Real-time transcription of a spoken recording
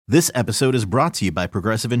This episode is brought to you by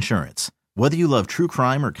Progressive Insurance. Whether you love true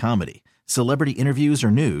crime or comedy, celebrity interviews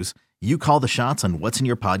or news, you call the shots on what's in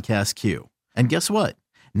your podcast queue. And guess what?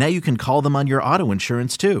 Now you can call them on your auto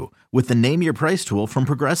insurance too with the Name Your Price tool from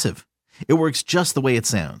Progressive. It works just the way it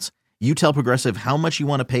sounds. You tell Progressive how much you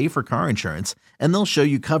want to pay for car insurance, and they'll show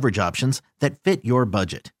you coverage options that fit your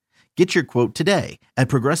budget. Get your quote today at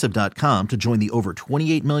Progressive.com to join the over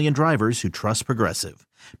 28 million drivers who trust Progressive.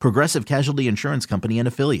 Progressive Casualty Insurance Company and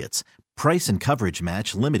Affiliates. Price and coverage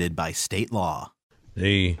match limited by state law.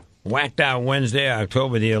 The Whacked Out Wednesday,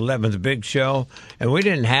 October the 11th, big show. And we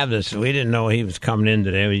didn't have this. We didn't know he was coming in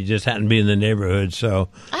today. He just happened to be in the neighborhood. So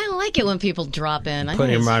I like it when people drop in. Put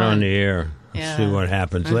him right on the air. Yeah. See what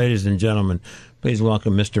happens. Ladies and gentlemen, please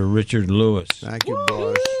welcome Mr. Richard Lewis. Thank you,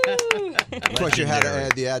 boss. Of course, you had to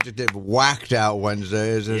add the adjective "whacked out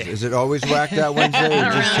Wednesday." Is it always whacked out Wednesday,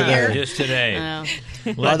 or just today? Just today.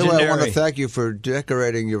 By the way, I want to thank you for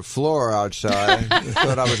decorating your floor outside. I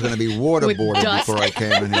thought I was going to be waterboarded before I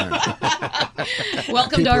came in here.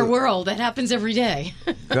 Welcome to our world. That happens every day.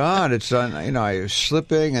 God, it's I was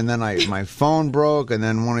slipping, and then my phone broke, and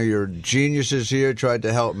then one of your geniuses here tried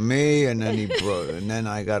to help me, and then he broke, and then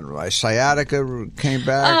I got my sciatica came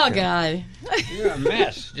back. Oh God, you're a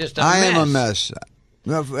mess. Just a I mess. am a mess.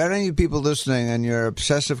 Now, for any of you people listening, and you're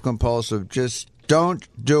obsessive compulsive, just don't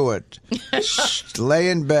do it. Lay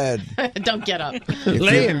in bed. Don't get up.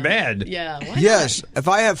 Lay in bed? Yeah. Why Yes. not? If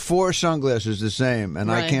I have 4 sunglasses the same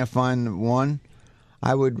and I can't find one,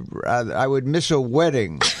 I would miss a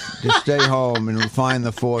wedding to stay home and find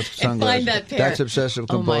the 4th sunglass. Find that pair. That's obsessive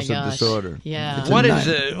compulsive disorder. Yeah. What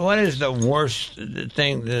is the worst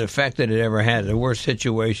thing, the effect that it ever had, the worst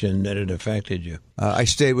situation that it affected you? I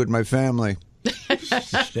stayed with my family.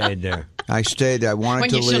 Stayed there. I stayed there. I wanted When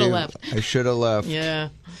to you leave. should have left. I should have left. Yeah.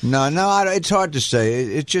 No, it's hard to say.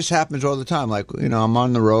 It just happens all the time. Like, I'm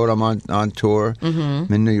on the road. I'm on tour.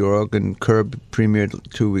 I'm in New York, and Curb premiered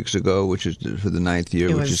 2 weeks ago, which is for the 9th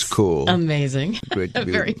year, which is cool. Amazing. Great to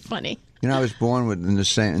be Very funny. I was born in the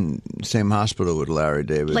same hospital with Larry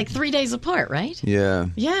David. Like 3 days apart, right? Yeah.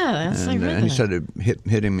 Yeah, that's And he started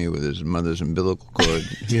hitting me with his mother's umbilical cord.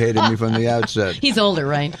 He hated me from the outset. He's older,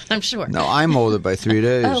 right? I'm sure. No, I'm older by 3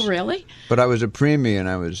 days. Oh, really? But I was a preemie and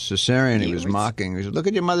I was cesarean. He was mocking. He said, "Look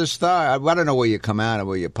at your mother's thigh." I don't know where you come out of,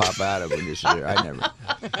 where you pop out of when you're cesarean. I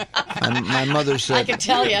never. My mother said. I can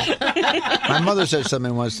tell you. My mother said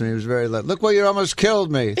something once to me. It was very loud. "Look, well, you almost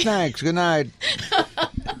killed me. Thanks. Good night."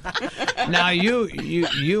 Now you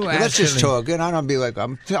actually. Let's just talk. And I don't be like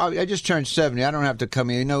I just turned 70. I don't have to come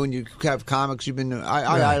here. When you have comics,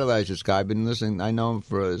 I idolize this guy. I've been listening. I know him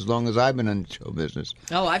for as long as I've been in show business.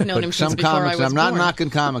 Oh, I've known him since some before comics, I was I'm not born. knocking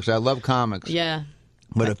comics. I love comics. Yeah.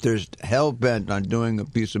 But if there's hell bent on doing a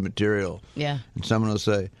piece of material, Yeah. and someone will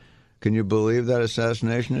say, "Can you believe that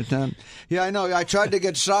assassination attempt?" Yeah, I know. I tried to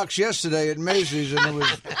get socks yesterday at Macy's, and it was.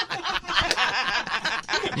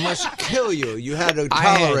 Must kill you. You had to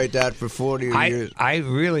tolerate that for 40 years. I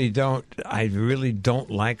really don't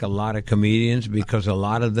like a lot of comedians because a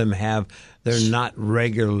lot of them they're not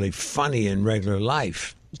regularly funny in regular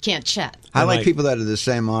life. You can't chat. I like people that are the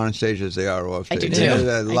same on stage as they are off stage. I do too.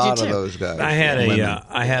 There's a lot of those guys. I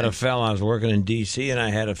had a fella. I was working in D.C. and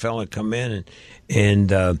I had a fella come in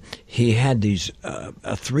and he had these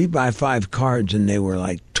 3x5 cards and they were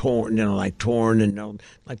like torn, and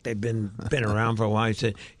like they've been around for a while. He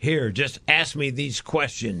said, "Here, just ask me these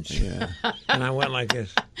questions." Yeah. And I went like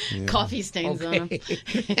this. Yeah. Coffee stains on him.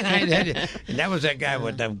 and that was that guy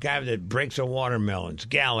with the guy that breaks a watermelons,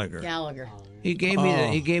 Gallagher. He gave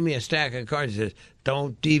me a stack of cards. He says,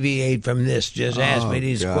 "Don't deviate from this. Just ask me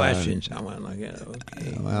these questions." I went like, yeah,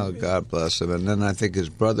 "Okay." Well, God bless him. And then I think his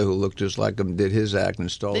brother, who looked just like him, did his act and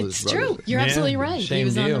stole his brother. It's true. You're absolutely right. He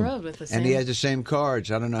was on the road with the same. And he had the same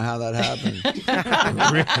cards. I don't know how that happened.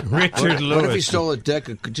 Richard Lewis. What if he stole a deck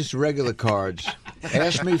of just regular cards?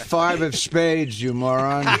 Ask me 5 of spades, you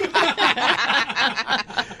moron.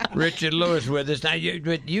 Richard Lewis with us now.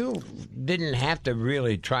 But you didn't have to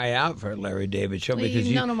really try out for a Larry David show because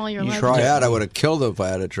you've known him all your life. Try out. I would have killed him if I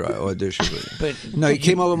had to try audition with him. But no, he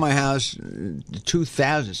came over my house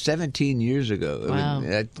 17 years ago. Wow. I mean,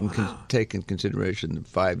 that can take in consideration the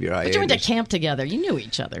 5-year hiatus. But you went to camp together. You knew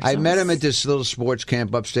each other. I met him at this little sports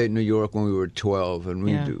camp upstate New York when we were 12, and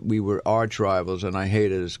we were arch rivals, and I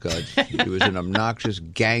hated this guy. He was an obnoxious,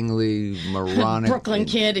 gangly, moronic Brooklyn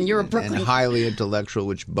kid, and you're a Brooklyn and highly intellectual,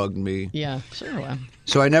 which bugged me. Yeah, sure. Well.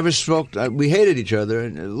 So I never spoke. We hated each other.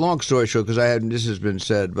 And long story short, because this has been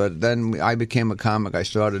said, but then I became a comic.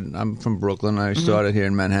 I'm from Brooklyn. I started here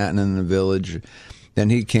in Manhattan in the Village. Then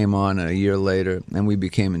he came on a year later, and we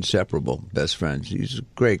became inseparable, best friends. He's a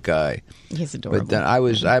great guy. He's adorable. But then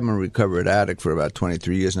I'm a recovered addict for about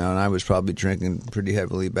 23 years now, and I was probably drinking pretty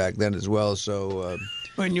heavily back then as well. So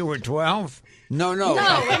When you were 12? no.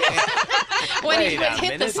 When he would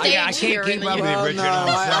hit the stage I can't here keep in the up with U.S. you, Well, Richard, no, I'm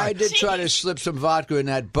sorry. I did try to slip some vodka in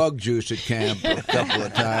that bug juice at camp a couple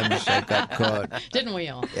of times. I got caught. Didn't we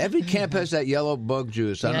all? Every camp has that yellow bug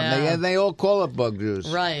juice. Yeah. They all call it bug juice.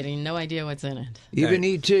 Right, and no idea what's in it. Even Hey.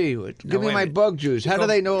 E.T. Give me wait a my minute. bug juice. How do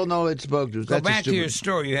they know it's bug juice? Go That's a back to your stupid-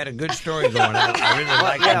 story. You had a good story going on. I really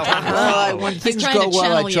like it. Well, when things trying go to well,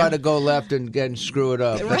 channel I try you. to go left and screw it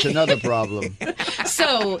up. That's another problem.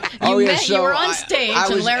 So you were on stage, I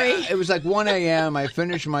and was, Larry. It was like 1 a.m. I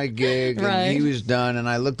finished my gig, Right. and he was done. And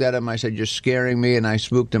I looked at him. I said, "You're scaring me," and I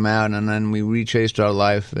spooked him out. And then we rechased our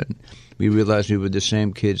life, and we realized we were the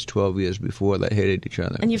same kids 12 years before that hated each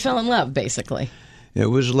other. And you fell in love, basically. It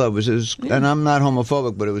was love. It was, and I'm not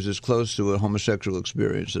homophobic, but it was as close to a homosexual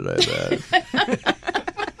experience that I've had.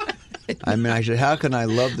 I mean, I said, how can I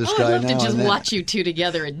love this Oh, guy I'd love now? to just and then- watch you two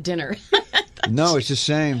together at dinner. No, it's the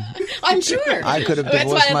same. I'm sure. I could have That's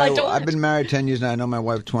divorced why I like to I've watch. been married 10 years now. I know my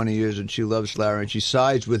wife 20 years, and she loves Larry, and she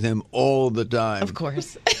sides with him all the time. Of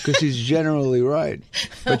course. Because he's generally right.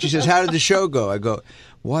 But she says, how did the show go? I go,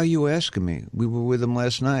 why are you asking me? We were with him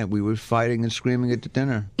last night. We were fighting and screaming at the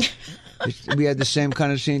dinner. We had the same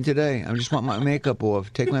kind of scene today. I just want my makeup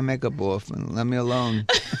off. Take my makeup off and let me alone.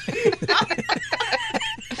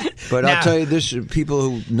 But Now- I'll tell you this, people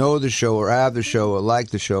who know the show or have the show or like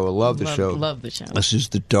the show or love the show. Love the show. This is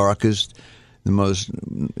the darkest, the most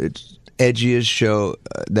edgiest show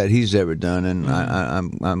that he's ever done, and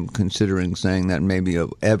I'm considering saying that maybe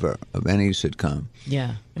of any sitcom.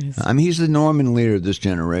 Yeah. I mean, he's the Norman Lear of this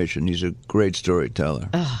generation. He's a great storyteller.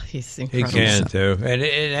 Oh, he's He incredible. can, too. And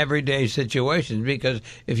in everyday situations, because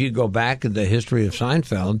if you go back in the history of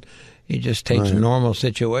Seinfeld, he just takes normal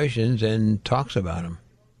situations and talks about them.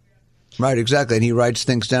 Right, exactly. And he writes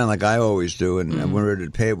things down like I always do. And we're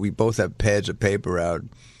at pay. We both have pads of paper out.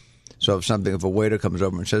 So if a waiter comes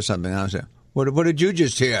over and says something, I'll say, "What did you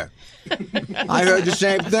just hear?" I heard the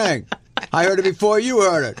same thing. I heard it before you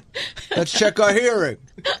heard it. Let's check our hearing.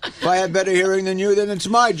 If I have better hearing than you, then it's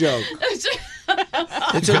my joke.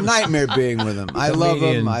 It's a nightmare being with him. I love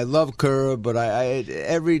him. I love Curb, but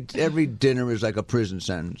every dinner is like a prison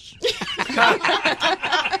sentence.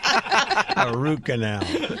 A root canal.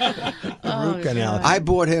 Root canal. I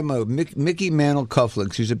bought him a Mickey Mantle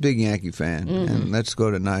cufflinks. He's a big Yankee fan, and let's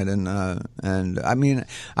go tonight. And I mean,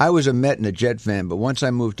 I was a Met and a Jet fan, but once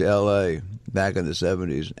I moved to L.A. back in the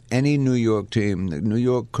 70s, any New York team, the New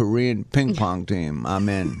York Korean ping pong team, I'm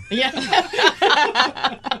in. Yeah.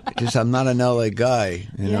 Just I'm not an LA guy,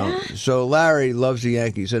 you know. So Larry loves the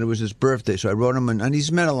Yankees, and it was his birthday, so I wrote him, and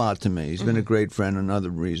he's meant a lot to me. He's been a great friend and other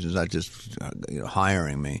reasons, not just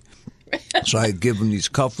hiring me. So I give him these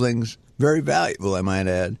cufflinks, very valuable, I might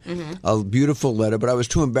add. A beautiful letter, but I was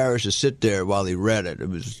too embarrassed to sit there while he read it. It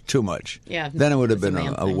was too much. Yeah, Then it would have it's a been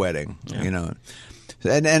man a thing. wedding, you know.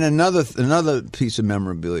 And another piece of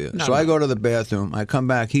memorabilia. I go to the bathroom. I come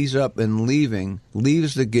back. He's up and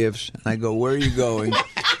leaves the gifts. And I go, "Where are you going?"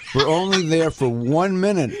 We're only there for 1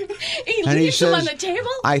 minute. He And he leaves them says, on the table?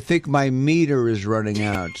 "I think my meter is running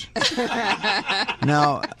out."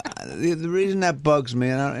 Now, the reason that bugs me,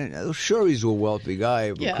 and I'm sure he's a wealthy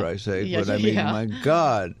guy, for Yeah. Christ's sake, Yeah, but I mean, yeah. my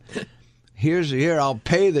God. Here, I'll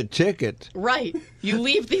pay the ticket. Right. You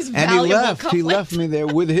leave these And he valuable left. He cufflinks. left me there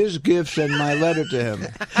with his gifts and my letter to him.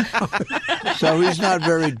 So he's not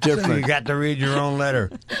very You different. got to read your own letter.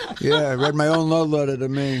 Yeah, I read my own love letter to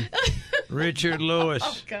me. Richard Lewis.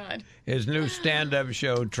 Oh, God. His new stand-up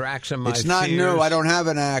show, Tracks of My It's not Fears. new. I don't have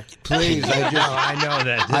an act. Please, No, I know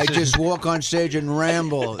that. I This is- just walk on stage and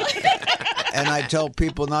ramble. And I tell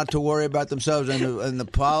people not to worry about themselves and the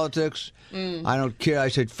politics. I don't care. I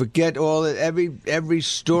said, forget all that. Every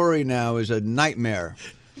story now is a nightmare.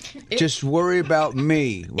 Just worry about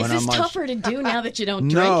me when Is this I'm on. tougher to do now that you don't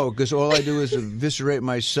drink? No, because all I do is eviscerate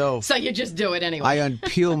myself. So you just do it anyway. I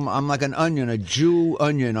unpeel. I'm like an onion, a Jew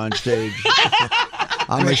onion on stage.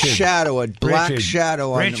 I'm Richard, a shadow, a black Richard,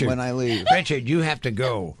 shadow Richard, when I leave. Richard, you have to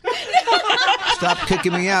go. Stop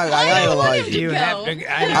kicking me out. I idolize you. You go. have to.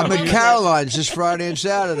 I know. I'm at Caroline's this Friday and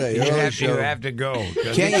Saturday. You early have, show. you have to go.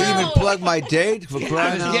 'Cause Can't you No. even plug my date for I,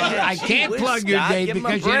 crying was out getting, loud? I can't plug your Scott, date give him a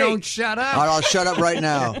because you break. don't shut up. I'll shut up right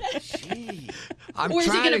now. I'm Where's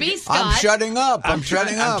he trying going to be, get- Scott? I'm shutting up. I'm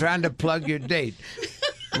shutting I'm up. trying to plug your date.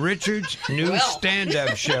 Richard's new Well.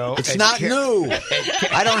 stand-up show. It's at not new.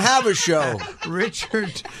 I don't have a show.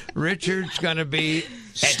 Richard's going to be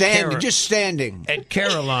Standing. at Just standing.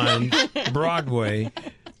 Caroline's Broadway,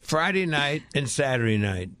 Friday night and Saturday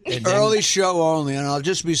night. And then- Early show only, and I'll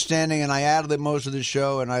just be standing, and I ad-lib most of the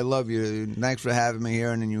show, and I love you. Thanks for having me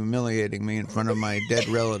here and then humiliating me in front of my dead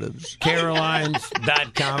relatives.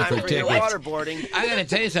 Carolines.com for Your tickets. waterboarding. I got to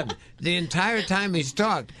tell you something. The entire time he's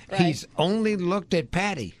talked, he's only looked at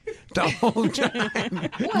Patty the whole time.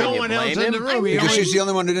 No one else in the room. He Because only- she's the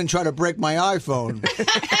only one who didn't try to break my iPhone.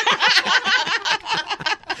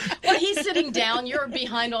 Well, he's sitting down. You're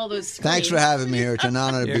behind all those screens. Thanks for having me here. It's an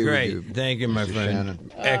honor to You're be great. with you. Thank you, my friend.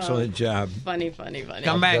 Shannon. Excellent job. Funny, funny, funny.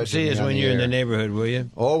 Come back and judging see me us on when the you're in the air. neighborhood, will you?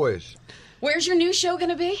 Always. Where's your new show going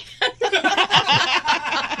to be?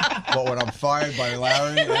 But when I'm fired by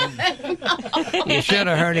Larry, You should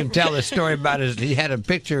have heard him tell the story about he had a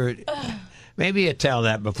picture. Maybe you tell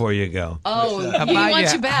that before you go. Oh, he About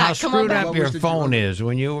wants you back. how Come on screwed back. up What your was the phone joke? is.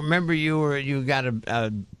 When you remember you got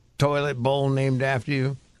a toilet bowl named after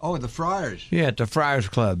you. oh, the Friars. Yeah, at the Friars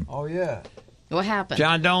Club. Oh yeah. What happened?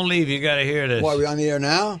 John, don't leave. You got to hear this. What, are we on the air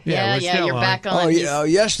now? yeah, we're still you're on. back on. Oh, He's- yeah.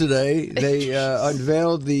 Yesterday they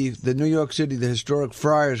unveiled the New York City, the historic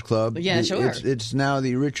Friars Club. Yeah, sure. It's now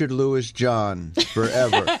the Richard Louis John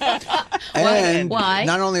forever. And Why?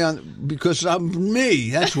 not only because I'm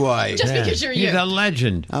me. That's why. Just because you're you. He's a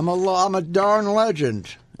legend. I'm a darn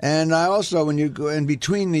legend. And I also, when you go in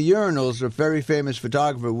between the urinals, a very famous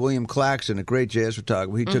photographer, William Claxon, a great jazz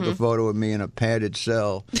photographer, he took a photo of me in a padded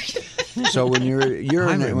cell. So when you're at the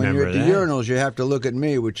remember that. urinals, you have to look at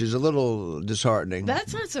me, which is a little disheartening.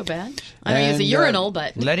 That's not so bad. I mean, it's a And, urinal,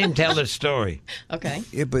 but Let him tell the story. okay.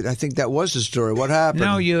 Yeah, but I think that was the story. What happened?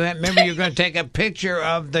 No, remember you're going to take a picture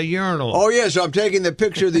of the urinal. Oh, yeah, so I'm taking the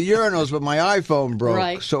picture of the urinals, but my iPhone broke.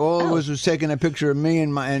 Right. So all it was taking a picture of me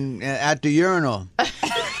and at the urinal.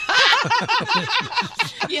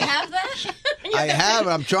 You have that? I have it.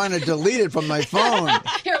 I'm trying to delete it from my phone.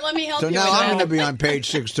 Here, let me help So you now with I'm that. going to be on page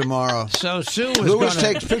 6 tomorrow. So Sue was Louis going to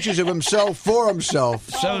takes pictures of himself for himself.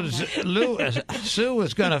 Sue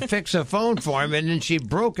was going to fix a phone for him, and then she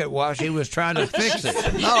broke it while she was trying to fix it.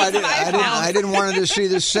 No, I didn't want her to see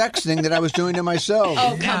the sex thing that I was doing to myself.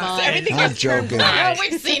 Oh, come on. I'm joking. Oh,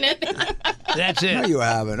 we've seen it. That's No, it. you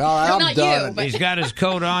haven't. All right, I'm Not done. you, but- He's got his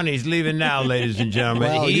coat on. He's leaving now, ladies and gentlemen.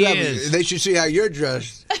 Well, he is. They should see how you're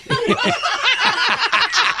dressed.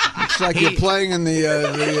 It's like you're playing in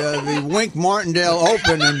the Wink Martindale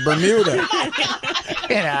Open in Bermuda.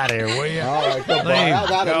 Get out of here, will you? All right, goodbye. Leave. I've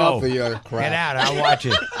had Go. enough of your crap. Get out. I'll watch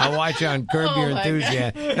it. I'll watch you on Curb Your Oh, my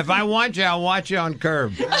Enthusiasm. If I want you, I'll watch you on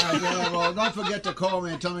Curb. All right, well, don't forget to call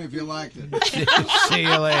me and tell me if you liked it. See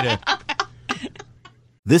you later.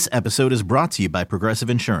 This episode is brought to you by Progressive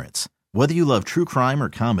Insurance. Whether you love true crime or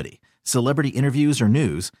comedy, celebrity interviews or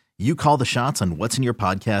news, you call the shots on what's in your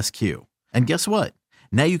podcast queue. And guess what?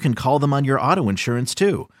 Now you can call them on your auto insurance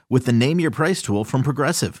too with the Name Your Price tool from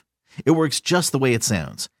Progressive. It works just the way it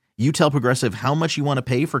sounds. You tell Progressive how much you want to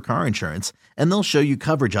pay for car insurance, and they'll show you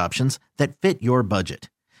coverage options that fit your budget.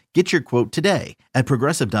 Get your quote today at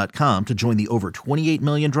Progressive.com to join the over 28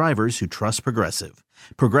 million drivers who trust Progressive.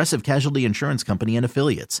 Progressive Casualty Insurance Company and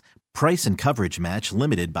Affiliates. Price and coverage match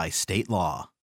limited by state law.